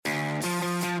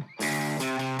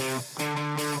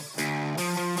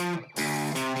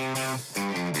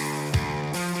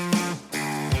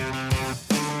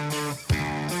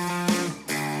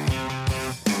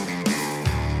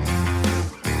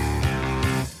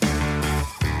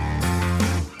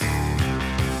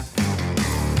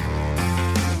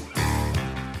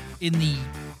In the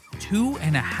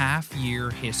 2.5-year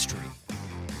history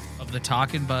of the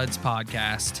Talkin' Buds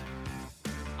podcast,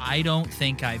 I don't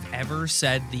think I've ever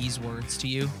said these words to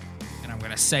you, and I'm going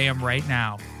to say them right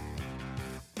now.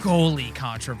 Goalie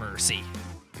controversy.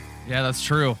 Yeah, that's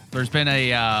true. There's been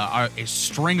a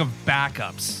string of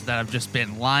backups that have just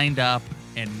been lined up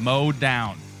and mowed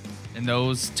down in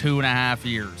those 2.5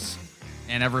 years,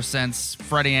 and ever since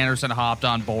Freddie Andersen hopped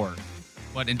on board.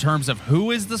 But in terms of who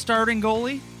is the starting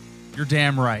goalie, you're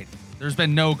damn right. There's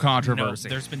been no controversy.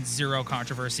 No, there's been zero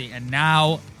controversy. And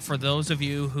now, for those of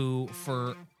you who,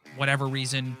 for whatever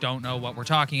reason, don't know what we're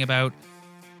talking about,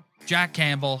 Jack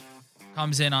Campbell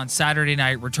comes in on Saturday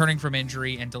night, returning from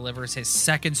injury, and delivers his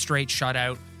second straight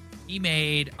shutout. He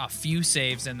made a few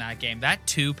saves in that game. That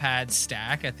 2-pad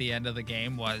stack at the end of the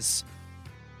game was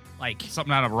like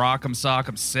something out of Rock'em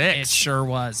Sock'em 6. It sure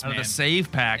was, out man. Of the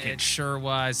save package. It sure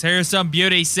was. Here's some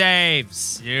beauty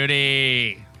saves.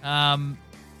 Beauty.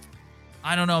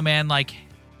 I don't know, man. Like,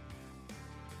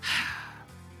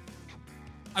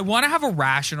 I want to have a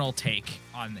rational take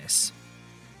on this.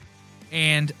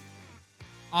 And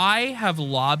I have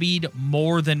lobbied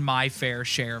more than my fair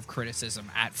share of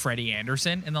criticism at Freddie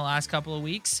Andersen in the last couple of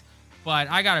weeks. But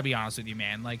I got to be honest with you,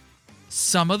 man. Like,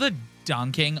 some of the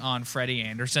dunking on Freddie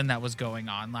Andersen that was going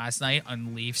on last night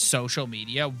on Leafs social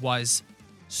media was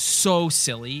so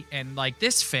silly. And, like,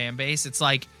 this fan base, it's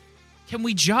like, can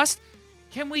we just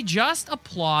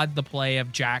applaud the play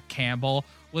of Jack Campbell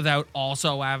without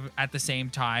also at the same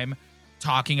time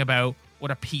talking about what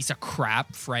a piece of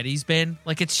crap Freddie's been?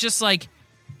 Like, it's just like,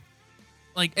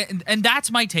 and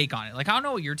that's my take on it. Like, I don't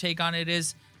know what your take on it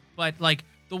is, but like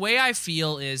the way I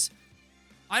feel is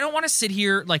I don't want to sit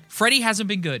here like Freddie hasn't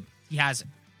been good. He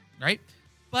hasn't, right?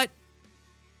 But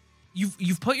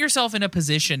you've put yourself in a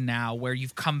position now where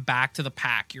you've come back to the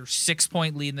pack. Your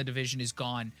 6-point lead in the division is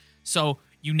gone. So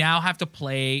you now have to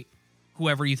play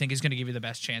whoever you think is going to give you the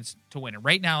best chance to win. And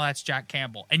right now, that's Jack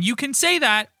Campbell. And you can say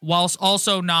that whilst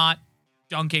also not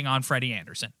dunking on Freddie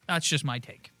Andersen. That's just my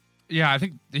take. Yeah, I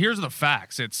think here's the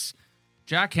facts. It's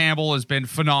Jack Campbell has been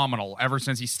phenomenal ever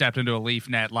since he stepped into a Leaf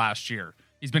net last year.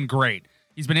 He's been great.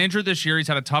 He's been injured this year. He's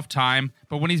had a tough time.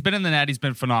 But when he's been in the net, he's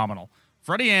been phenomenal.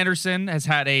 Freddie Andersen has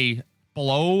had a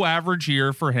below average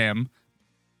year for him.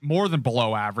 More than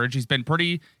below average. He's been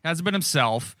hasn't been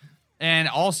himself. And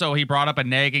also, he brought up a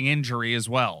nagging injury as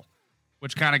well,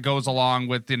 which kind of goes along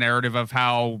with the narrative of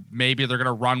how maybe they're going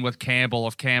to run with Campbell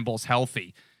if Campbell's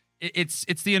healthy.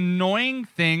 It's the annoying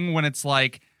thing when it's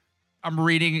like, I'm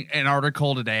reading an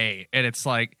article today, and it's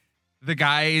like the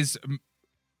guys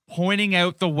pointing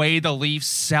out the way the Leafs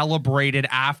celebrated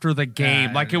after the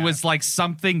game. It was like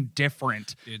something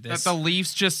different. Dude, that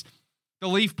the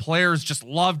Leaf players just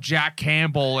love Jack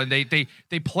Campbell, and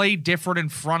they play different in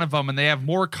front of him, and they have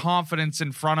more confidence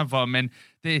in front of him, and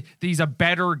he's a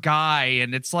better guy.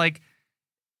 And it's like,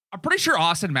 I'm pretty sure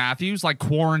Austin Matthews like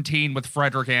quarantined with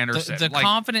Frederik Andersen.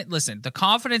 The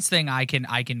confidence thing I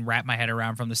can wrap my head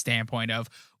around from the standpoint of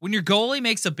when your goalie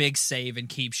makes a big save and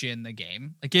keeps you in the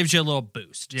game, it gives you a little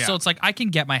boost. Yeah. So it's like I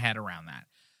can get my head around that.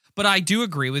 But I do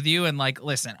agree with you, and like,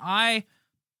 listen, I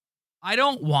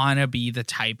don't want to be the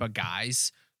type of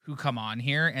guys who come on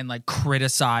here and like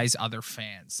criticize other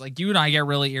fans. Like, you and I get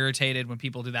really irritated when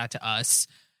people do that to us.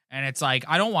 And it's like,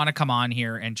 I don't want to come on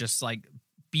here and just like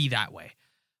be that way.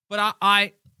 But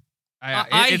I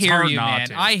hear you, man.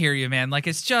 I hear you, man. Like,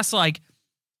 it's just like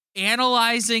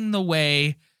analyzing the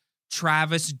way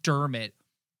Travis Dermott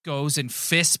goes and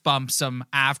fist bumps him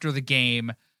after the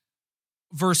game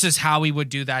versus how he would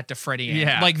do that to Freddie.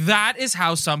 Yeah. Like, that is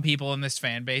how some people in this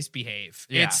fan base behave.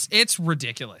 Yeah. It's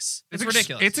ridiculous. It's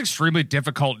ridiculous. It's extremely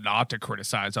difficult not to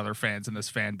criticize other fans in this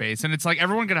fan base. And it's like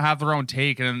everyone going to have their own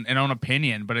take and own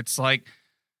opinion, but it's like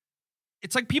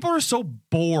people are so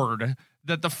bored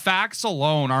that the facts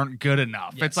alone aren't good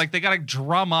enough. Yes. It's like they got to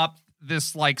drum up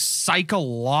this like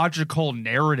psychological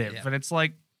narrative. Yeah. And it's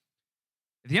like,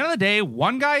 at the end of the day,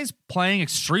 one guy is playing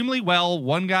extremely well,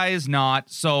 one guy is not.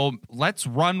 So let's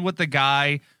run with the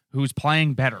guy who's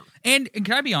playing better. And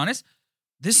can I be honest?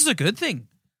 This is a good thing.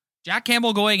 Jack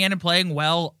Campbell going in and playing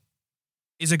well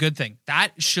is a good thing.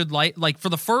 That should like for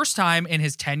the first time in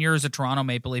his tenure as a Toronto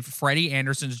Maple Leaf, Freddie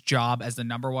Andersen's job as the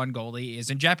number one goalie is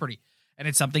in jeopardy. And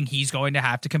it's something he's going to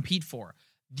have to compete for.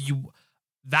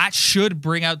 That should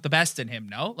bring out the best in him,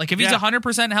 no? Like, if he's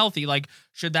 100% healthy, like,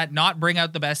 should that not bring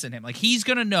out the best in him? Like, he's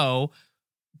going to know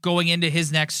going into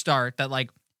his next start that, like,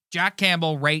 Jack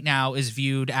Campbell right now is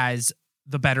viewed as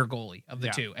the better goalie of the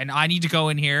two. And I need to go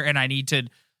in here and I need to,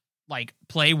 like,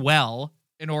 play well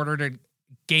in order to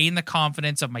gain the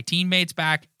confidence of my teammates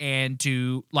back and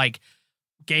to, like,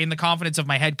 gain the confidence of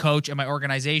my head coach and my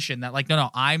organization that like, no,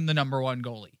 I'm the number one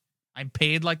goalie. I'm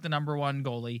paid like the number one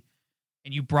goalie,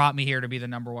 and you brought me here to be the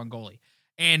number one goalie.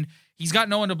 And he's got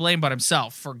no one to blame but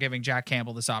himself for giving Jack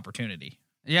Campbell this opportunity.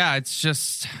 Yeah, it's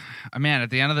just, man, at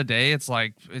the end of the day, it's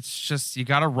like, it's just, you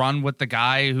got to run with the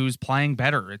guy who's playing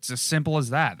better. It's as simple as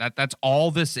that. That's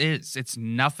all this is. It's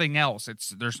nothing else.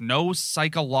 There's no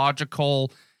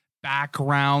psychological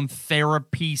background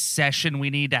therapy session we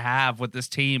need to have with this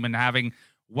team and having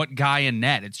what guy in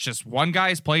net. It's just one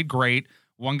guy's played great.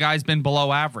 One guy's been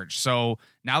below average. So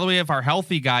now that we have our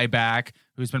healthy guy back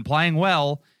who's been playing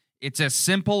well, it's as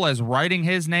simple as writing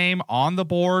his name on the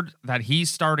board that he's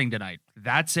starting tonight.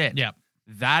 That's it. Yep.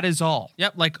 That is all.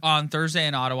 Yep. Like on Thursday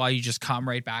in Ottawa, you just come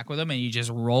right back with him and you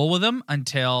just roll with him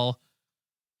until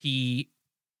he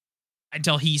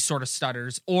sort of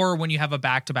stutters, or when you have a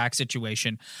back-to-back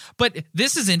situation. But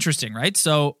this is interesting, right?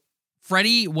 So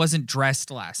Freddie wasn't dressed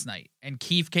last night, and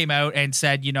Keefe came out and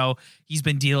said, he's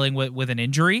been dealing with an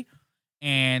injury.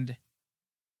 And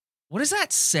what does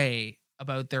that say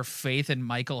about their faith in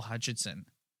Michael Hutchinson,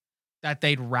 that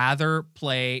they'd rather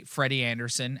play Freddie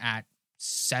Anderson at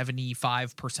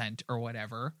 75% or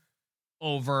whatever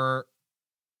over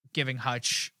giving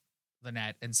Hutch the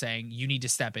net and saying, you need to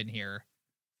step in here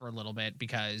for a little bit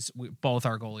because both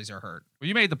our goalies are hurt. Well,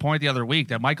 you made the point the other week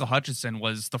that Michael Hutchinson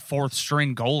was the fourth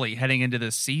string goalie heading into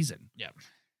this season. Yeah.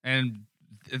 And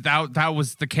that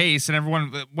was the case. And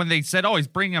everyone, when they said, oh, he's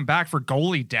bringing him back for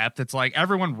goalie depth, it's like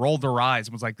everyone rolled their eyes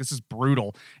and was like, this is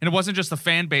brutal. And it wasn't just the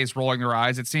fan base rolling their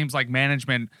eyes. It seems like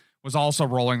management was also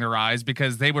rolling their eyes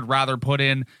because they would rather put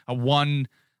in a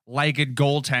one-legged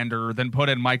goaltender than put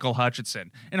in Michael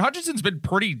Hutchinson. And Hutchinson's been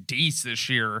pretty decent this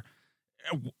year.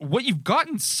 What you've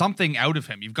gotten something out of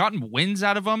him. You've gotten wins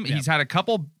out of him. Yep. He's had a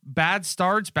couple bad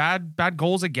starts, bad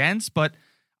goals against, but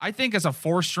I think as a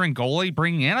four-string goalie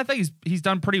bringing in, I think he's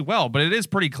done pretty well. But it is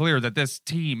pretty clear that this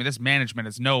team and this management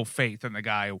has no faith in the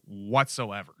guy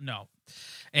whatsoever. No.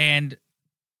 And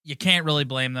you can't really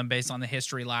blame them based on the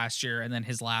history last year and then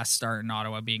his last start in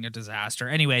Ottawa being a disaster.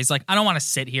 Anyways, like, I don't want to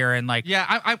sit here and like,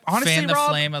 I honestly, fan the Rob,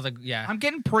 flame of the, I'm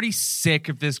getting pretty sick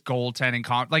of this goaltending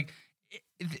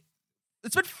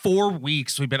it's been 4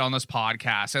 weeks we've been on this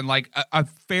podcast, and like a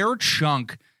fair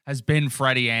chunk has been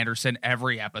Freddie Anderson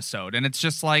every episode. And it's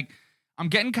just like, I'm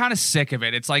getting kind of sick of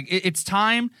it. It's like, it's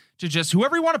time to just,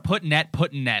 whoever you want to put in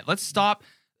net. Let's stop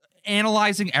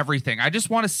analyzing everything. I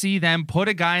just want to see them put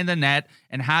a guy in the net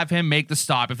and have him make the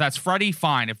stop. If that's Freddie,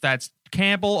 fine. If that's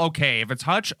Campbell, okay. If it's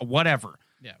Hutch, whatever.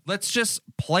 Yeah. Let's just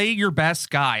play your best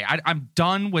guy. I'm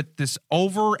done with this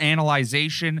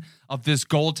over-analyzation of this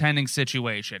goaltending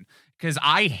situation because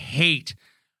I hate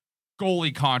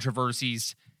goalie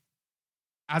controversies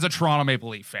as a Toronto Maple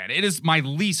Leaf fan. It is my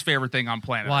least favorite thing on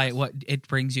planet Why? Earth. What? It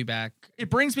brings you back. It's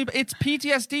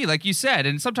PTSD, like you said.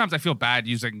 And sometimes I feel bad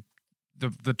using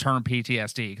the term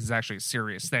PTSD because it's actually a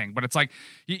serious thing. But it's like,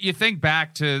 you think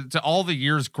back to all the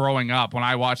years growing up when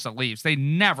I watched the Leafs, they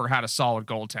never had a solid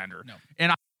goaltender. No.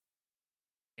 And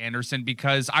Anderson,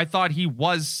 because I thought he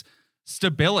was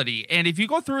stability. And if you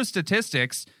go through his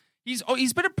statistics, he's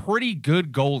been a pretty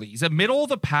good goalie. He's a middle of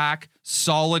the pack,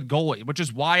 solid goalie, which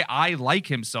is why I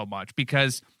like him so much,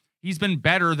 because he's been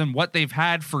better than what they've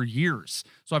had for years.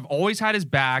 So I've always had his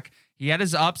back. He had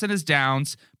his ups and his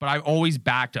downs, but I've always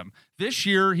backed him. This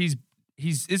year, this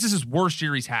is his worst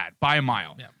year he's had by a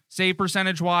mile. Yeah. Save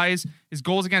percentage wise, his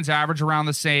goals against average around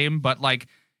the same, but like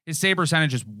his save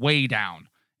percentage is way down.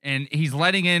 And he's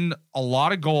letting in a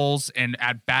lot of goals and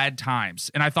at bad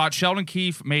times. And I thought Sheldon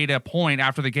Keefe made a point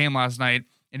after the game last night,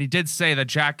 and he did say that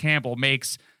Jack Campbell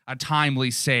makes a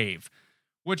timely save,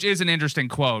 which is an interesting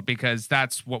quote because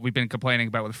that's what we've been complaining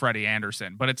about with Freddie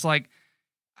Anderson. But it's like,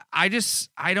 I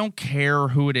don't care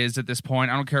who it is at this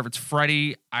point. I don't care if it's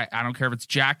Freddie. I don't care if it's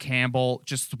Jack Campbell.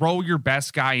 Just throw your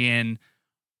best guy in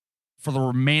for the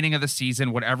remaining of the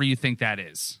season, whatever you think that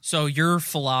is. So your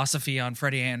philosophy on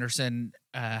Freddie Anderson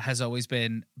has always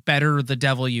been better the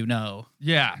devil you know,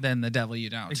 than the devil you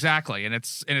don't. Exactly. And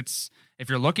it's if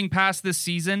you're looking past this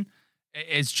season,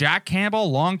 is Jack Campbell a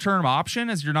long-term option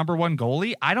as your number one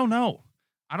goalie? I don't know.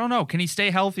 Can he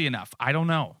stay healthy enough? I don't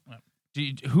know.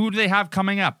 Who do they have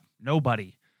coming up?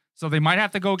 Nobody. So they might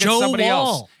have to go get somebody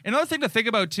else. Another thing to think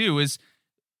about too is,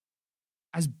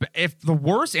 if the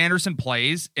worse Anderson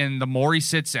plays and the more he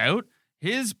sits out,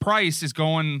 his price is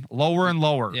going lower and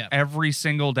lower every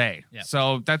single day. Yep.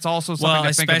 So that's also something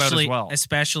to think about as well.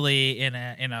 Especially in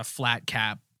a flat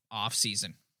cap off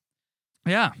season.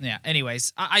 Yeah. Yeah.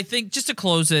 Anyways, I think just to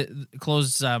close the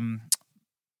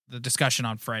discussion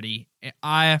on Freddie,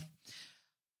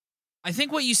 I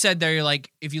think what you said there, you're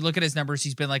like, if you look at his numbers,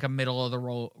 he's been like a middle of the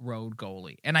road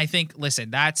goalie. And I think, listen,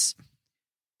 that's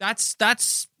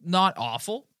not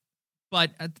awful.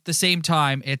 But at the same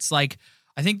time, it's like,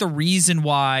 I think the reason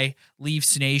why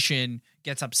Leafs Nation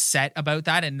gets upset about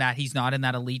that and that he's not in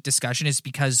that elite discussion is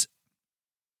because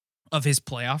of his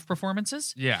playoff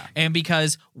performances. Yeah. And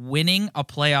because winning a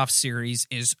playoff series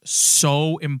is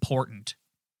so important.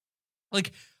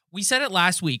 Like, we said it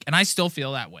last week, and I still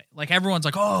feel that way. Like, everyone's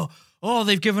like, oh,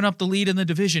 they've given up the lead in the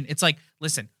division. It's like,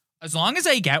 listen, as long as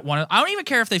they get one, I don't even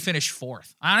care if they finish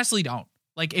fourth. I honestly don't.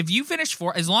 Like, if you finish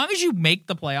fourth, as long as you make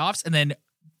the playoffs and then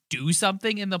do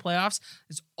something in the playoffs,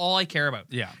 is all I care about.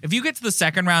 Yeah. If you get to the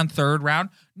second round, third round,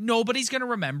 nobody's going to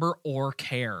remember or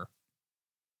care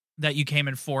that you came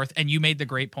in fourth. And you made the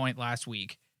great point last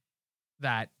week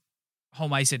that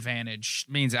home ice advantage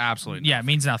means absolutely nothing.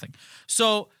 Means nothing.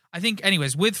 So I think,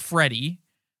 anyways, with Freddie,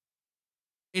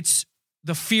 it's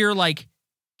the fear, like,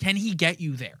 can he get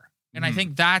you there? And I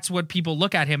think that's what people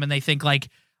look at him and they think, like,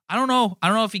 I don't know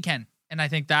if he can. And I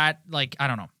think that, like, I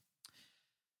don't know.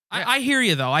 Yeah. I hear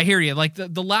you, though. I hear you. Like,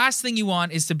 the last thing you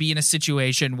want is to be in a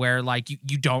situation where, like,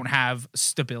 you don't have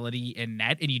stability in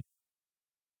net and you.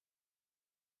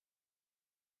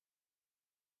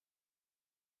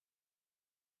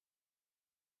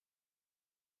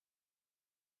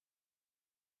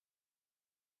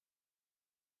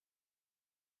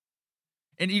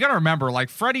 And you got to remember, like,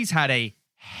 Freddie's had a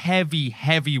heavy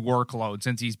workload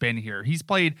since he's been here. He's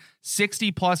played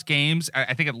 60 plus games,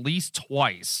 I think at least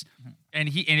twice. And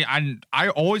I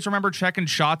always remember checking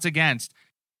shots against.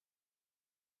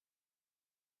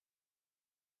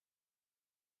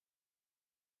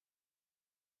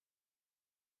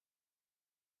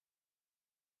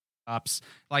 Ups.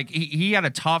 Like, he had a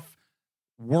tough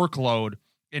workload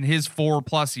in his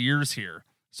 4+ years here.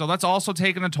 So that's also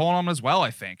taken a toll on him as well, I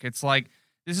think. It's like,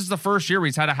 this is the first year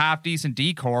he's had a half decent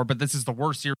decor, but this is the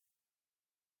worst year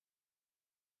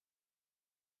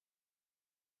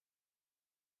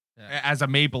as a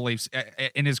Maple Leafs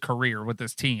in his career with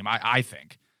this team, I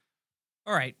think.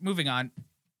 All right, moving on.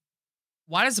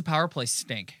 Why does the power play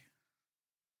stink?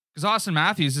 Because Austin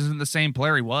Matthews isn't the same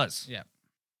player he was. Yeah.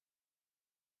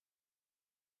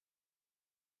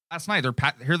 Last night,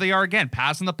 here they are again,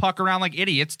 passing the puck around like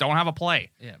idiots, don't have a play.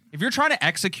 Yeah. If you're trying to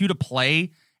execute a play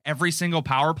every single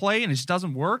power play and it just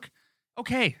doesn't work,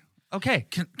 okay.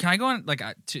 Can I go on, like,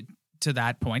 to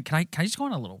that point? Can I just go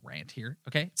on a little rant here?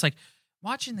 Okay, it's like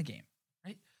watching the game,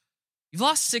 right? You've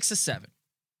lost 6 of 7.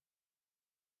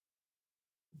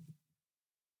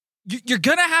 You're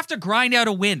gonna have to grind out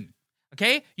a win.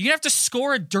 Okay, you're gonna have to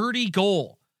score a dirty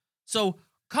goal. So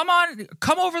come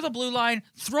over the blue line,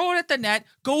 throw it at the net,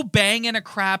 go bang in a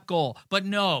crap goal. But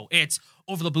no, it's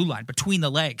over the blue line, between the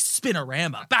legs,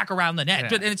 spinorama, back around the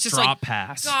net. Yeah, and it's just drop like,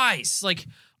 pass. Guys, like,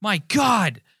 my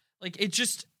God. Like, it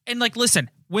just, and like, listen,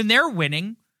 when they're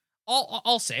winning,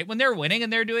 I'll say it, when they're winning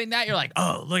and they're doing that, you're like,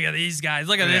 oh, look at these guys.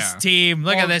 Look at this team.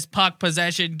 Look at this puck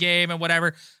possession game and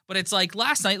whatever. But it's like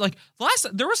last night,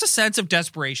 there was a sense of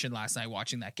desperation last night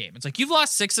watching that game. It's like, you've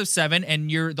lost 6 of 7 and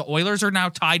the Oilers are now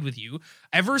tied with you.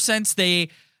 Ever since they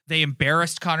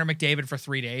embarrassed Connor McDavid for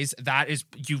 3 days,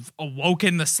 you've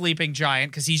awoken the sleeping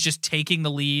giant because he's just taking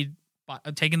the league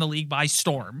by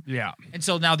storm. Yeah. And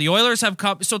so now the Oilers have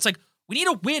come. So it's like, we need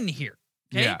a win here.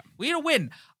 Okay. Yeah. We need a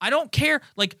win. I don't care.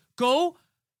 Like, go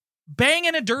bang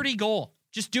in a dirty goal.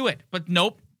 Just do it. But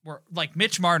nope. We're like,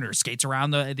 Mitch Marner skates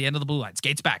around the end of the blue line,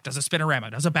 skates back, does a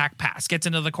spinorama, does a back pass, gets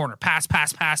into the corner, pass,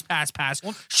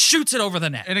 shoots it over the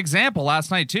net. An example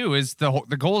last night too is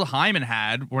the goal Hyman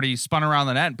had where he spun around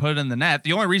the net and put it in the net.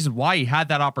 The only reason why he had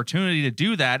that opportunity to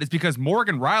do that is because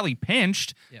Morgan Riley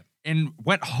pinched and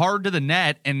went hard to the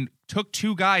net and took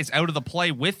 2 guys out of the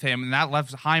play with him, and that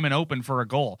left Hyman open for a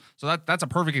goal. So that's a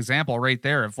perfect example right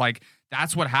there of, like,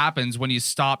 that's what happens when you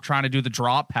stop trying to do the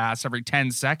drop pass every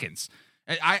 10 seconds.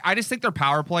 I just think their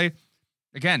power play,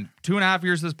 again, 2.5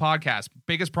 years of this podcast,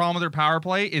 biggest problem with their power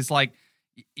play is, like,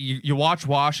 you watch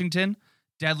Washington,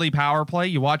 deadly power play.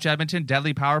 You watch Edmonton,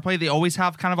 deadly power play. They always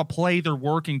have kind of a play they're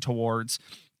working towards.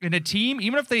 And a team,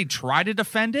 even if they try to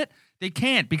defend it, they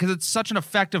can't because it's such an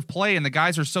effective play and the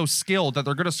guys are so skilled that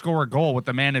they're going to score a goal with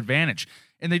the man advantage.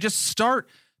 And they just start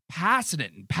passing it.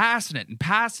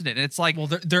 And it's like, well,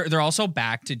 they're also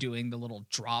back to doing the little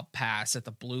drop pass at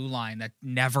the blue line that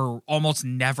almost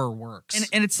never works.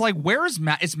 And it's like, where is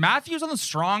Matthews on the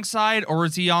strong side or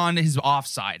is he on his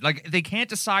offside? Like, they can't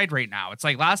decide right now. It's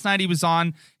like last night he was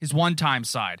on his one-time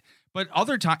side, but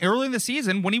other time early in the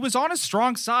season when he was on his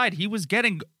strong side, he was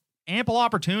getting ample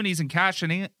opportunities and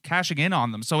cashing in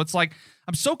on them. So it's like,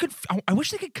 I'm so I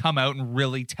wish they could come out and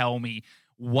really tell me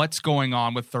what's going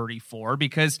on with 34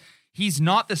 because he's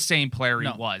not the same player he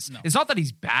was. It's not that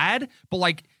he's bad, but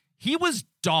like he was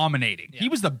dominating. Yeah. He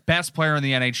was the best player in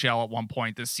the NHL at one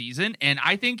point this season. And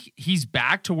I think he's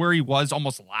back to where he was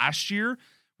almost last year,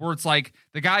 where it's like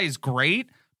the guy is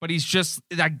great, but he's just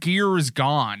that gear is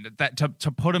gone that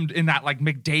to put him in that like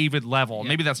McDavid level. Yeah.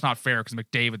 Maybe that's not fair because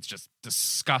McDavid's just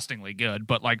disgustingly good,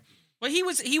 but like, but he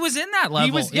was in that level.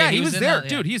 He was there,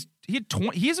 dude. He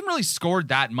hasn't really scored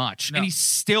that much, and he's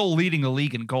still leading the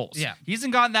league in goals. Yeah, he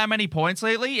hasn't gotten that many points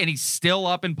lately, and he's still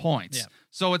up in points. Yeah.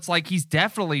 So it's like he's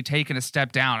definitely taken a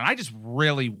step down, and I just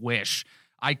really wish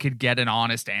I could get an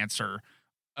honest answer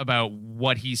about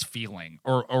what he's feeling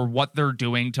or what they're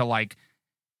doing to like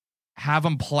have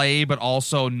him play, but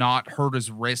also not hurt his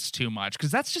wrists too much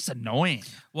because that's just annoying.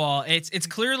 Well, it's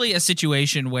clearly a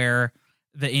situation where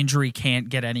the injury can't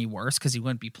get any worse because he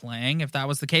wouldn't be playing if that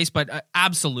was the case. But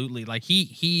absolutely, like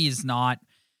he is not.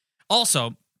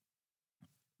 Also,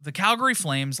 the Calgary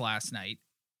Flames last night,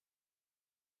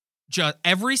 just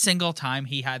every single time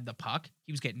he had the puck,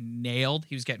 he was getting nailed.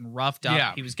 He was getting roughed up.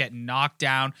 Yeah. He was getting knocked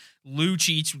down.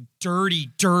 Lucic,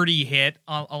 dirty hit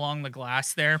along the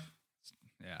glass there.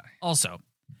 Yeah. Also,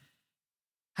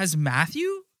 has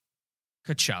Matthew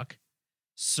Tkachuk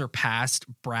surpassed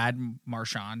Brad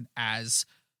Marchand as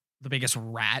the biggest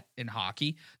rat in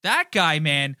hockey? That guy,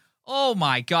 man. Oh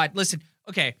my God. Listen,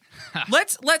 okay.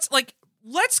 let's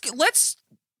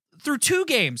through 2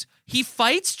 games, he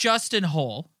fights Justin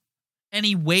Holl and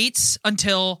he waits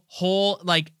until Holl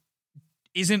like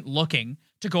isn't looking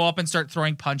to go up and start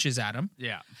throwing punches at him.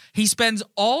 Yeah. He spends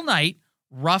all night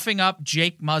roughing up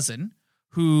Jake Muzzin,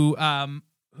 who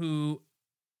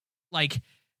like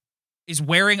is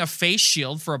wearing a face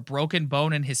shield for a broken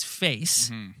bone in his face.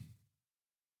 Mm-hmm.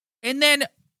 And then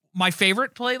my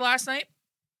favorite play last night,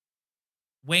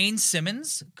 Wayne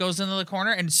Simmons goes into the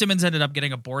corner, and Simmons ended up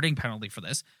getting a boarding penalty for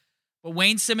this. But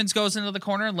Wayne Simmons goes into the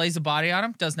corner and lays a body on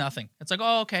him, does nothing. It's like,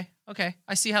 oh, okay,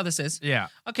 I see how this is. Yeah.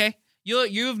 Okay,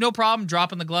 you have no problem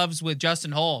dropping the gloves with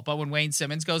Justin Holl, but when Wayne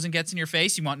Simmons goes and gets in your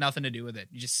face, you want nothing to do with it.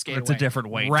 You just skate away. It's a different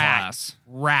weight class.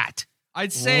 Rat.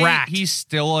 I'd say he's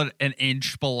still an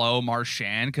inch below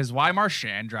Marchand because why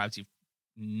Marchand drives you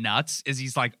nuts is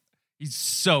he's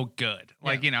so good.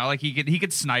 Like, you know, like he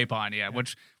could snipe on you,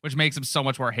 which makes him so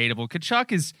much more hateable.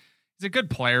 Tkachuk he's a good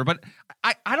player, but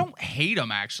I don't hate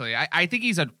him actually. I think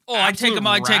he's I'd take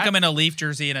him in a Leaf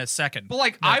jersey in a second. But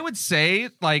like I would say,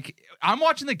 like I'm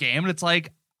watching the game and it's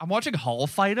like I'm watching Hull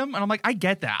fight him, and I'm like, I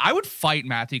get that. I would fight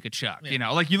Matthew Tkachuk. Yeah. You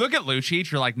know, like you look at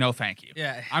Lucic, you're like, no, thank you.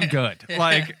 Yeah, I'm good.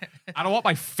 Like I don't want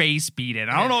my face beaten.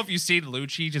 I don't know if you see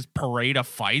Lucic just parade of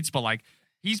fights, but like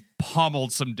he's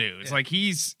pummeled some dudes. Yeah. Like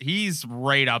he's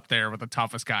right up there with the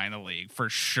toughest guy in the league for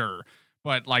sure.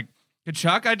 But like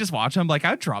Tkachuk, I just watch him like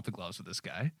I'd drop the gloves with this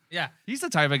guy. Yeah, he's the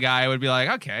type of guy I would be like,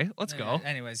 okay, let's go.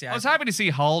 Anyways, I was happy to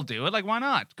see Hull do it. Like, why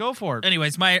not? Go for it.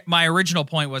 Anyways, my original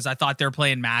point was I thought they're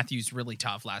playing Matthews really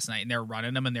tough last night, and they were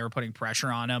running him and they were putting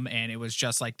pressure on him, and it was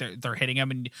just like they're hitting him.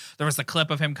 And there was the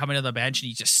clip of him coming to the bench and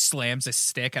he just slams his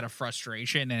stick out of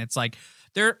frustration, and it's like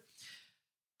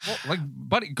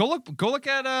buddy, go look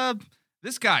at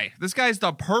this guy. This guy's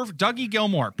the perfect Dougie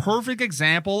Gilmour, perfect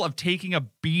example of taking a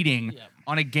beating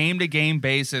on a game-to-game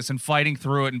basis and fighting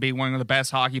through it and being one of the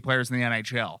best hockey players in the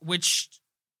NHL. Which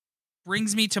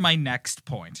brings me to my next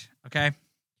point, okay?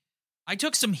 I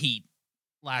took some heat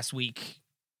last week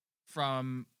for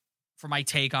my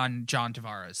take on John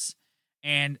Tavares.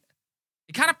 And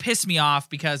it kind of pissed me off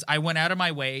because I went out of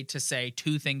my way to say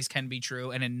 2 things can be true,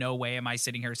 and in no way am I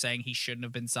sitting here saying he shouldn't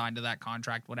have been signed to that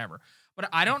contract, whatever. But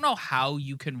I don't know how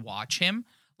you can watch him.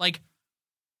 Like,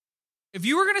 if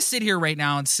you were going to sit here right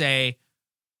now and say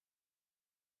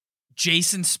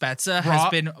Jason Spezza has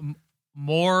been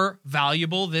more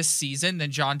valuable this season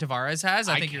than John Tavares has,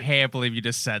 I can't believe you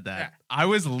just said that. Yeah. I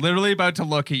was literally about to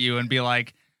look at you and be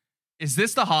like, is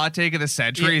this the hot take of the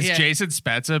century? Has Jason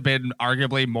Spezza been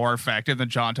arguably more effective than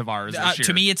John Tavares this year?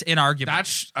 To me, it's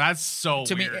inarguable. That's so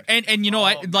to weird. Me, and you know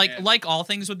what? Like all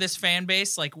things with this fan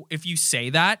base, like if you say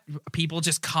that, people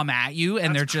just come at you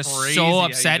and they're just so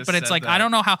upset. But it's like, I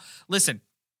don't know how. Listen,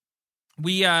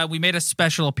 we made a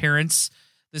special appearance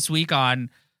this week on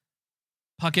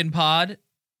Puckin' Pod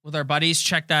with our buddies.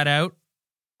 Check that out.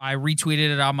 I retweeted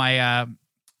it on my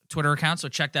Twitter account, so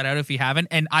check that out if you haven't.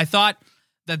 And I thought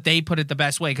that they put it the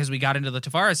best way because we got into the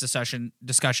Tavares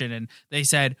discussion, and they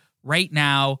said right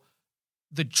now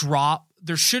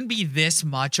there shouldn't be this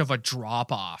much of a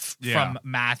drop off from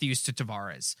Matthews to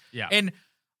Tavares. Yeah. And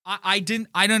I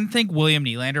didn't think William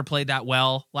Nylander played that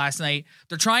well last night.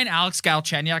 They're trying Alex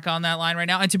Galchenyuk on that line right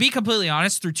now. And to be completely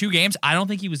honest, through 2 games, I don't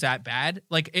think he was that bad.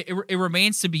 Like it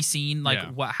remains to be seen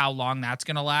how long that's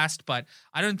going to last, but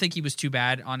I don't think he was too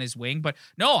bad on his wing. But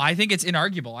no, I think it's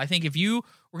inarguable. I think if you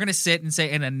were going to sit and say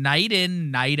in a night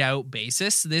in, night out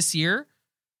basis this year,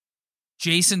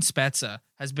 Jason Spezza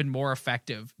has been more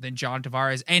effective than John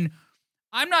Tavares. And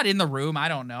I'm not in the room. I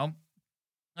don't know.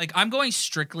 Like, I'm going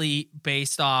strictly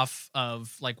based off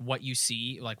of like what you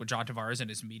see, like with John Tavares and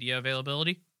his media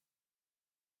availability.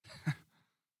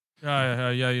 Yeah.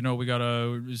 You know, we got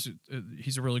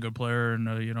he's a really good player, and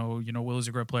Will is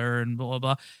a great player, and blah blah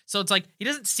blah. So it's like he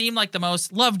doesn't seem like the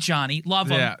most love Johnny, love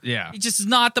him. Yeah. He just is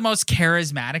not the most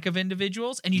charismatic of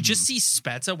individuals. And you just see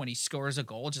Spezza when he scores a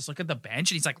goal, just look at the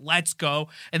bench, and he's like, "Let's go."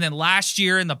 And then last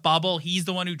year in the bubble, he's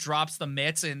the one who drops the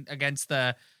mitts against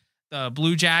the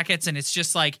Blue Jackets, and it's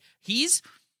just like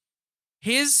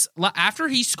after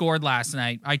he scored last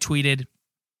night, I tweeted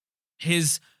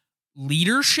his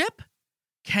leadership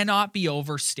cannot be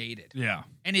overstated. Yeah.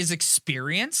 And his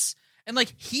experience, and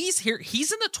like he's in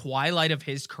the twilight of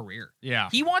his career. Yeah.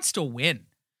 He wants to win.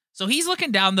 So he's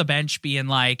looking down the bench being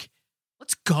like,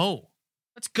 let's go.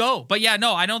 But yeah,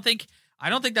 no, I don't think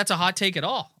that's a hot take at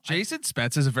all. Jason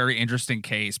Spezza is a very interesting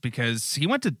case because he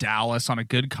went to Dallas on a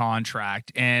good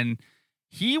contract, and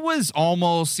he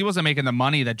wasn't making the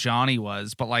money that Johnny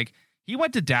was, but like he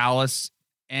went to Dallas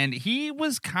and he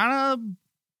was kind of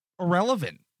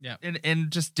irrelevant. Yeah.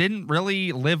 And just didn't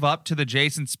really live up to the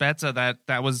Jason Spezza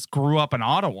that grew up in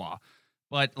Ottawa.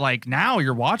 But like now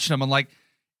you're watching him and like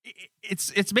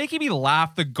it's making me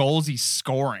laugh, the goals he's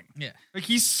scoring. Yeah. Like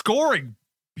he's scoring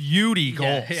beauty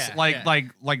goals. Like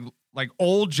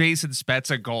old Jason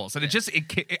Spezza goals. And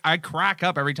I crack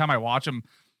up every time I watch him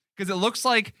because it looks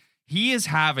like he is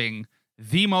having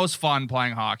the most fun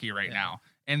playing hockey right now.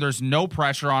 And there's no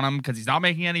pressure on him because he's not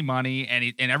making any money,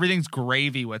 and everything's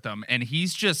gravy with him. And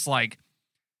he's just like,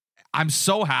 I'm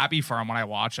so happy for him when I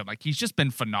watch him. Like he's just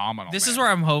been phenomenal. This is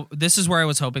where I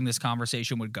was hoping this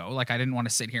conversation would go. Like I didn't want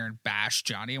to sit here and bash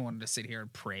Johnny. I wanted to sit here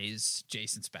and praise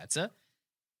Jason Spezza.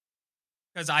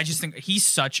 Because I just think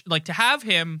he's to have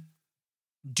him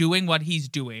doing what he's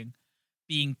doing,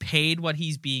 being paid what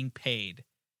he's being paid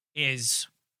is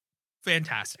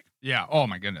fantastic. Yeah. Oh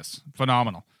my goodness.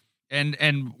 Phenomenal. And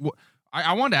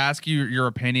I wanted to ask you your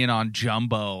opinion on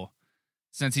Jumbo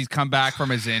since he's come back from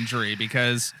his injury,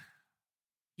 because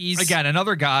he's again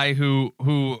another guy who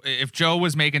if Joe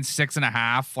was making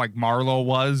 6.5 like Marleau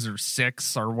was, or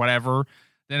 6 or whatever,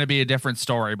 then it'd be a different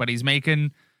story. But he's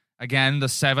making, again, the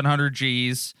 700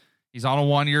 G's. He's on a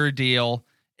 1-year deal.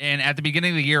 And at the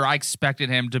beginning of the year, I expected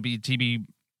him to be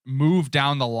moved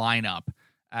down the lineup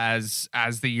as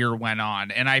the year went on.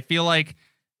 And I feel like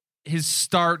his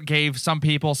start gave some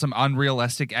people some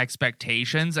unrealistic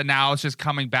expectations. And now it's just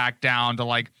coming back down to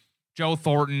like Joe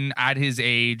Thornton at his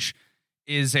age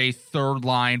is a 3rd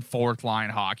line, 4th line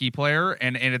hockey player.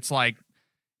 And it's like,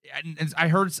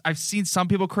 I've seen some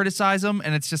people criticize him,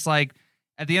 and it's just like,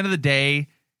 at the end of the day,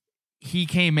 he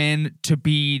came in to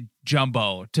be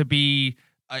Jumbo, to be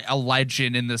a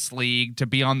legend in this league, to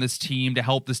be on this team, to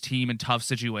help this team in tough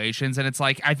situations. And it's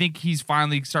like, I think he's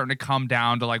finally starting to come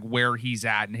down to like where he's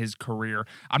at in his career.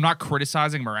 I'm not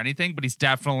criticizing him or anything, but he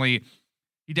definitely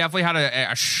had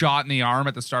a shot in the arm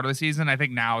at the start of the season. I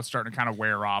think now it's starting to kind of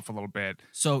wear off a little bit.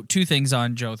 So 2 things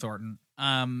on Joe Thornton.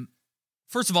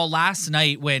 First of all, last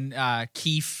night when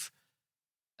Keefe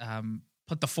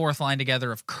put the 4th line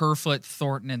together of Kerfoot,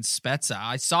 Thornton, and Spezza,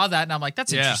 I saw that and I'm like,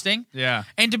 that's interesting. Yeah.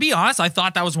 And to be honest, I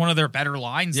thought that was one of their better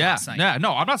lines last night. Yeah.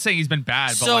 No, I'm not saying he's been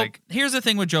bad, but like, here's the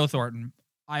thing with Joe Thornton.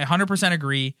 I 100%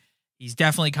 agree. He's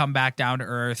definitely come back down to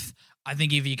earth. I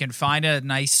think if you can find a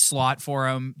nice slot for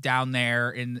him down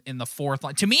there in the 4th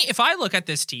line. To me, if I look at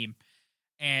this team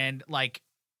and like,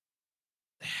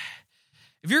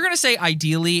 if you're going to say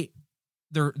ideally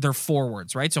they're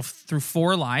forwards, right? So through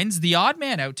 4 lines, the odd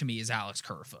man out to me is Alex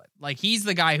Kerfoot. Like he's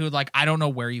the guy who like, I don't know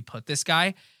where you put this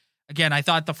guy. Again, I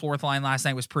thought the 4th line last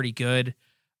night was pretty good.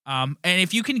 And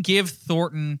if you can give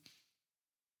Thornton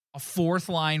a 4th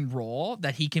line role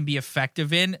that he can be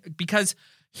effective in, because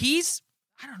he's,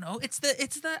 I don't know, it's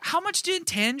the how much do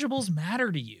intangibles matter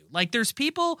to you? Like there's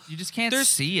people, you just can't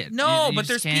see it. No, but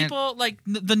there's people like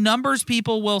the numbers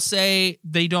people will say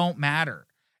they don't matter.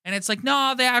 And it's like,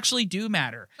 no, they actually do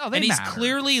matter. No, and he's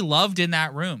clearly loved in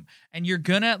that room. And you're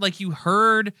gonna, like, you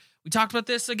heard, we talked about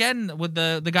this again with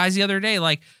the guys the other day.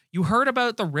 Like, you heard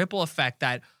about the ripple effect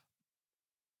that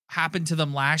happened to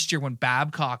them last year when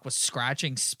Babcock was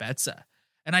scratching Spezza.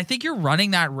 And I think you're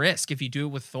running that risk if you do it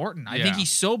with Thornton. I think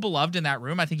he's so beloved in that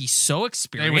room. I think he's so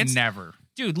experienced. They would never.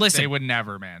 Dude, listen. They would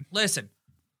never, man. Listen.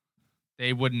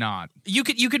 They would not. You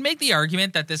could make the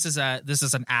argument that this is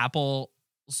an apples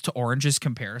to oranges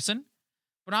comparison,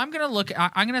 but I'm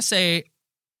gonna say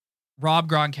Rob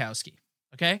Gronkowski,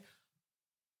 okay?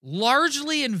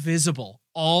 Largely invisible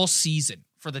all season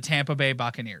for the Tampa Bay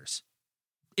Buccaneers.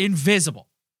 Invisible.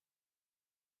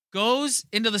 Goes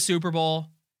into the Super Bowl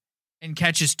and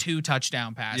catches 2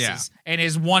 touchdown passes and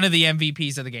is one of the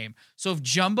MVPs of the game. So if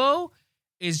Jumbo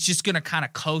is just going to kind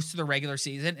of coast to the regular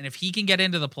season, and if he can get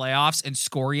into the playoffs and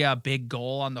score you a big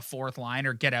goal on the 4th line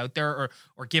or get out there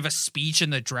or give a speech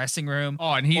in the dressing room.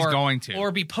 Oh, and he's going to.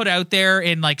 Or be put out there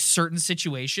in like certain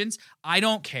situations, I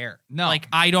don't care. No. Like,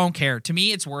 I don't care. To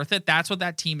me, it's worth it. That's what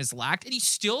that team has lacked, and you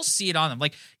still see it on them.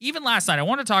 Like, even last night, I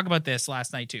want to talk about this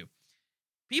last night too.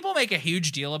 People make a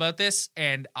huge deal about this,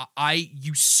 and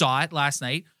you saw it last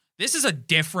night. This is a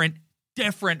different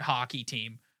hockey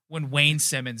team when Wayne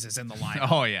Simmons is in the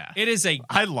lineup. Oh, yeah. It is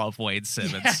I love Wade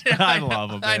Simmons. Yeah, I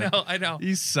love him, man. I know.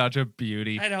 He's such a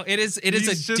beauty. I know. It is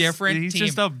a different team. He's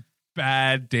just a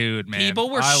bad dude, man. People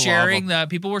were sharing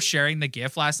the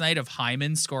GIF last night of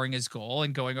Hyman scoring his goal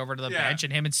and going over to the bench,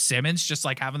 and him and Simmons just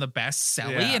like having the best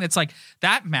celly, and it's like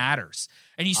that matters.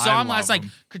 And you saw him last night.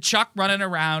 Kachuk running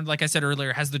around, like I said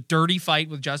earlier, has the dirty fight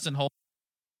with Justin Holt.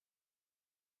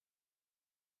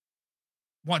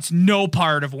 Wants no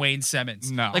part of Wayne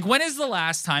Simmons. No. Like, when is the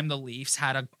last time the Leafs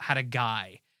had a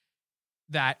guy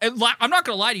that, I'm not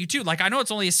going to lie to you too. Like, I know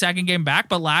it's only a second game back,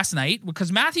 but last night,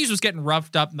 because Matthews was getting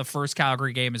roughed up in the first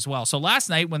Calgary game as well. So last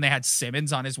night when they had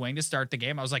Simmons on his wing to start the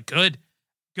game, I was like, good.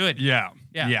 Yeah.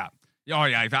 Oh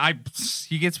yeah.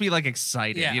 He gets me like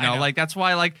excited, Yeah, you know? Like that's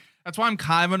why I'm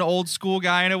kind of an old school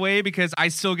guy in a way, because I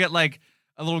still get like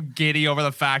a little giddy over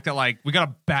the fact that like we got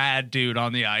a bad dude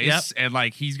on the ice and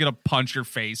like he's gonna punch your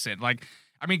face in. Like,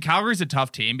 I mean, Calgary's a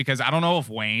tough team because I don't know if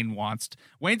Wayne's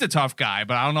a tough guy,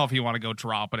 but I don't know if he want to go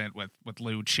dropping it with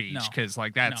Lou Cheech, because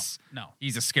like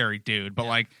he's a scary dude. But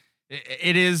like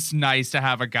it is nice to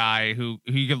have a guy who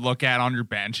you could look at on your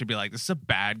bench and be like, this is a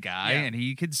bad guy and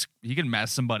he can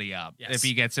mess somebody up if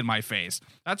he gets in my face.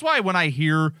 That's why when I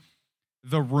hear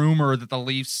the rumor that the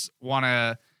Leafs want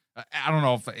to, I don't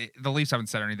know if the Leafs haven't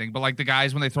said anything, but like the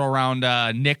guys, when they throw around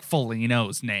Nick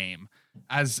Foligno's name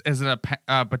as a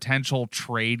potential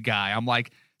trade guy, I'm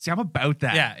like, see, I'm about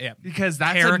that. Yeah. Because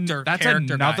that's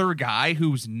another guy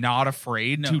who's not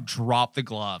afraid to drop the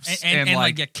gloves. And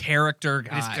like a character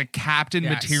guy. It's a captain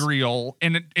material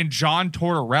in John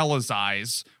Tortorella's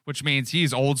eyes, which means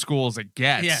he's old school as it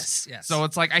gets. Yes. So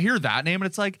it's like, I hear that name and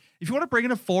it's like, if you want to bring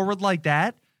in a forward like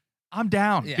that, I'm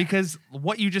down, because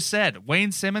what you just said,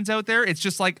 Wayne Simmons out there, it's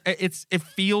just like it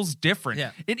feels different.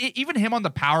 Yeah. Even him on the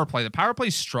power play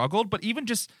struggled, but even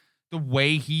just the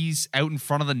way he's out in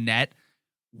front of the net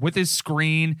with his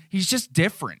screen, he's just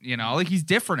different. You know, like he's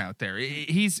different out there.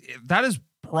 That is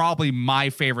probably my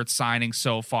favorite signing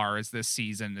so far as this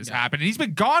season has happened. And he's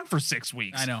been gone for 6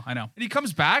 weeks. I know. And he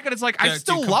comes back and it's like, I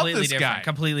still love this guy.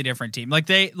 Completely different team. Like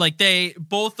they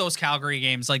both those Calgary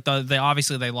games, like they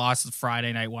obviously they lost the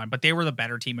Friday night one, but they were the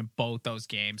better team in both those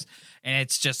games. And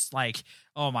it's just like,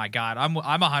 oh my God, I'm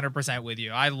 100% with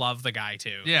you. I love the guy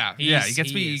too. Yeah. He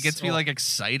gets me like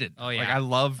excited. Oh yeah. Like I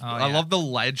love the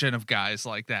legend of guys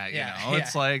like that. You know,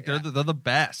 it's like they're the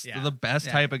best. Yeah. They're the best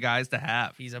type of guys to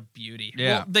have. He's a beauty.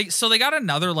 Yeah. Well, they got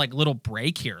another like little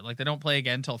break here. Like they don't play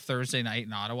again until Thursday night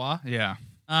in Ottawa. Yeah.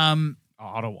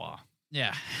 Ottawa.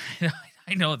 Yeah.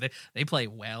 I know they play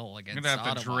well against I'm gonna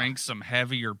have to drink some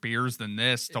heavier beers than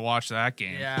this to watch that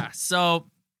game. Yeah. So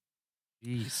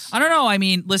jeez. I don't know. I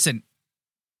mean, listen.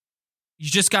 They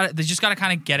just got to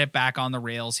kind of get it back on the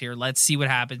rails here. Let's see what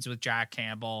happens with Jack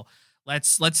Campbell.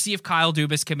 Let's see if Kyle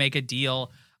Dubas can make a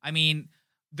deal. I mean,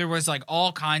 there was like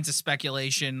all kinds of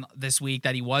speculation this week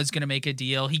that he was going to make a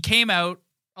deal. He came out.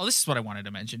 Oh, this is what I wanted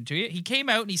to mention to you. He came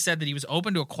out and he said that he was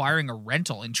open to acquiring a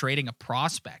rental and trading a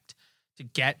prospect to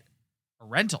get a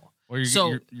rental. Well,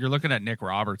 you're looking at Nick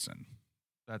Robertson.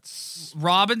 That's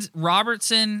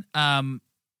Robertson.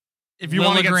 If you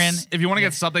want to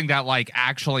get something that like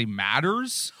actually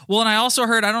matters. Well, and I also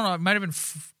heard, I don't know, it might have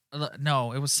been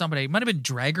no, it was somebody. It might have been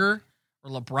Dreger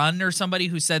or LeBrun or somebody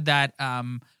who said that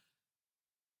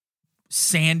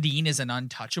Sandin is an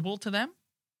untouchable to them,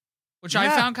 which I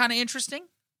found kind of interesting.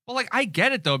 Well, like I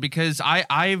get it though, because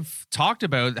I've talked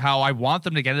about how I want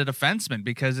them to get a defenseman,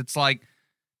 because it's like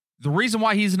the reason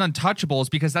why he's an untouchable is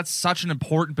because that's such an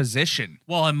important position.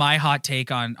 Well, and my hot take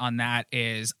on that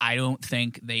is I don't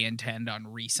think they intend on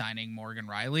re-signing Morgan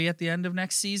Riley at the end of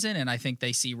next season, and I think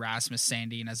they see Rasmus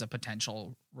Sandin as a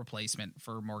potential replacement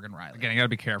for Morgan Riley. Again, you got to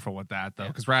be careful with that though,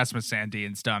 because Rasmus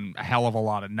Sandin's done a hell of a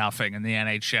lot of nothing in the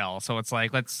NHL. So it's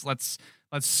like let's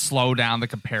let's slow down the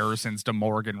comparisons to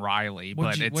Morgan Riley.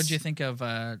 What'd you think of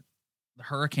the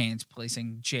Hurricanes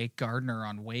placing Jake Gardiner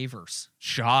on waivers?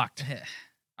 Shocked.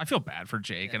 I feel bad for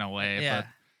Jake in a way, but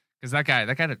because that guy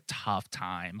had a tough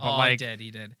time. But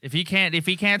he did. If he can't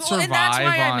survive, and that's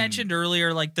why I mentioned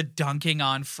earlier, like the dunking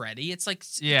on Freddie. It's like,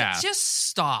 just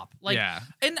stop. Like,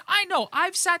 and I know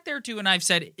I've sat there too, and I've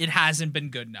said it hasn't been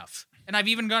good enough, and I've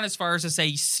even gone as far as to say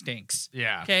he stinks.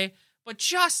 Yeah. Okay, but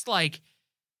just like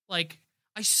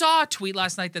I saw a tweet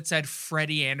last night that said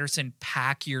Freddie Anderson,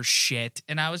 pack your shit,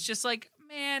 and I was just like,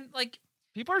 man, like.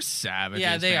 People are savages.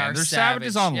 Yeah, they are. They're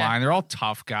savages online. Yeah. They're all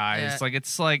tough guys. Yeah. Like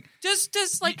it's like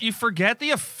just like you forget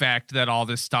the effect that all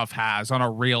this stuff has on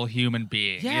a real human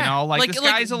being. Yeah. You know, like this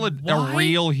guy's a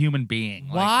real human being.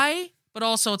 Why? But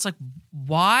also, it's like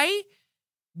why?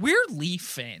 We're Leaf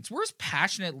fans. We're as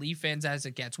passionate Leaf fans as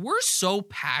it gets. We're so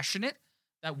passionate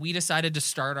that we decided to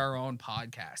start our own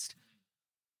podcast.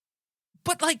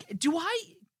 But like, do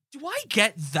I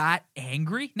get that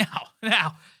angry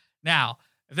now?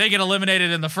 If they get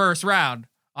eliminated in the first round,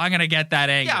 I'm going to get that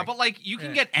angry. Yeah, but like you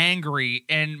can get angry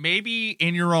and maybe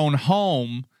in your own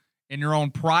home, in your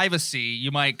own privacy,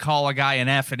 you might call a guy an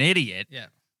effing idiot. Yeah.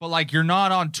 But like you're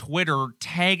not on Twitter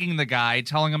tagging the guy,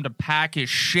 telling him to pack his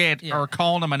shit or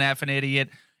calling him an effing idiot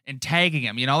and tagging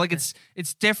him. You know, like it's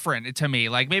different to me.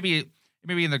 Like maybe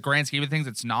in the grand scheme of things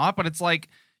it's not, but it's like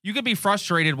you could be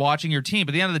frustrated watching your team,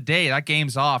 but at the end of the day, that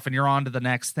game's off and you're on to the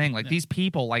next thing. Like these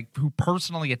people like who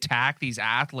personally attack these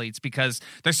athletes because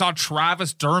they saw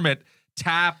Travis Dermott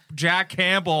tap Jack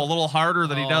Campbell a little harder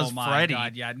than he does Freddie.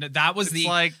 God, yeah. No, that was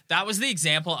the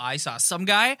example I saw. Some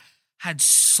guy had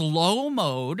slow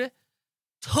mode,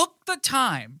 took the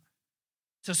time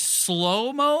to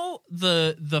slow-mo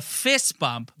the fist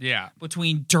bump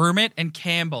between Dermott and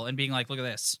Campbell and being like, look at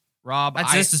this. Rob,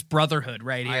 this is brotherhood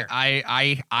right here.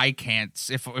 I can't.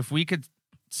 If we could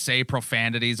say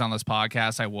profanities on this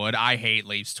podcast, I would. I hate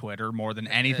Leafs Twitter more than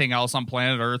anything else on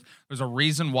planet Earth. There's a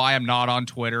reason why I'm not on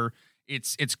Twitter.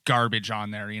 It's garbage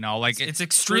on there, you know. Like it's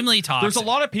extremely toxic. There's a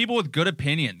lot of people with good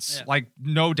opinions, like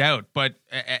no doubt. But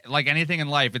like anything in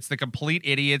life, it's the complete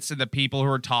idiots and the people who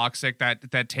are toxic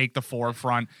that take the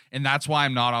forefront, and that's why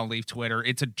I'm not on Leaf Twitter.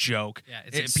 It's a joke.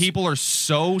 Yeah, people are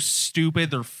so stupid.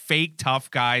 They're fake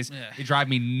tough guys. Yeah. They drive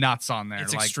me nuts on there.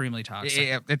 It's extremely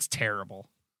toxic. It's terrible.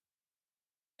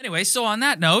 Anyway, so on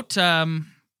that note,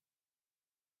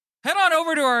 head on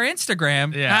over to our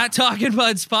Instagram at Talking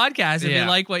Buds Podcast if you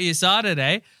like what you saw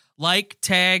today. Like,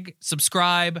 tag,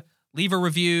 subscribe, leave a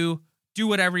review, do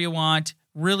whatever you want.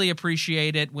 Really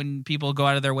appreciate it when people go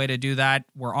out of their way to do that.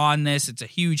 We're on this. It's a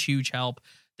huge, huge help.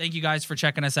 Thank you guys for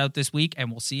checking us out this week, and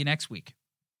we'll see you next week.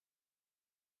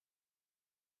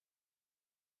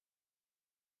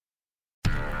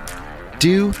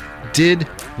 Did,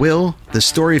 Will, the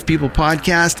Story of People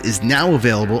podcast is now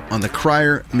available on the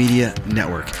Crier Media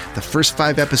Network. The first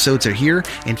 5 episodes are here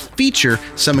and feature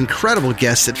some incredible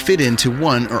guests that fit into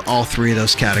one or all 3 of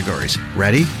those categories.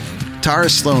 Ready? Tara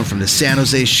Sloan from the San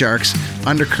Jose Sharks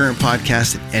Undercurrent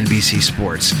podcast at NBC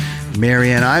Sports.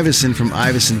 Marianne Iveson from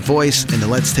Iveson Voice and the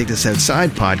Let's Take This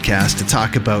Outside podcast to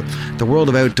talk about the world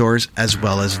of outdoors as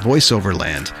well as voiceover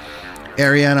land.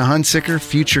 Ariana Hunsicker,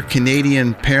 future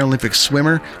Canadian Paralympic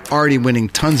swimmer, already winning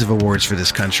tons of awards for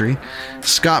this country.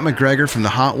 Scott McGregor from the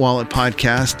Hot Wallet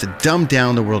podcast to dumb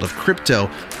down the world of crypto,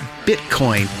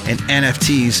 Bitcoin, and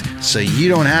NFTs so you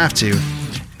don't have to.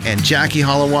 And Jackie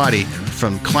Holowati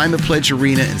from Climate Pledge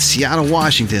Arena in Seattle,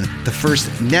 Washington, the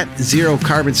first net zero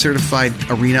carbon certified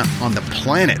arena on the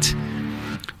planet.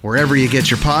 Wherever you get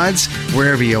your pods,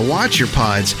 wherever you watch your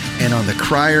pods, and on the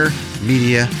Crier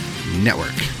Media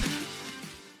Network.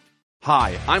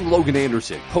 Hi, I'm Logan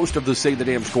Anderson, host of the Say the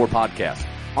Damn Score podcast.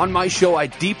 On my show, I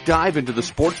deep dive into the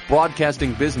sports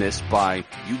broadcasting business by,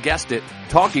 you guessed it,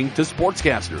 talking to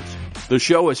sportscasters. The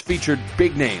show has featured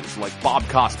big names like Bob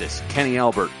Costas, Kenny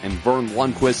Albert, and Vern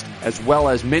Lundquist, as well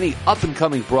as many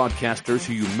up-and-coming broadcasters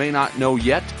who you may not know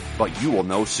yet, but you will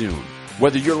know soon.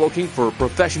 Whether you're looking for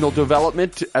professional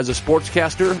development as a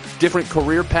sportscaster, different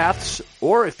career paths,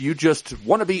 or if you just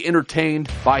want to be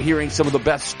entertained by hearing some of the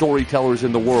best storytellers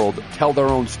in the world tell their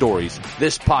own stories,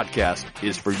 this podcast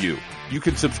is for you. You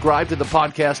can subscribe to the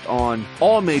podcast on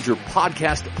all major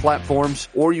podcast platforms,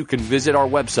 or you can visit our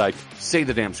website,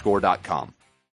 saythedamnscore.com.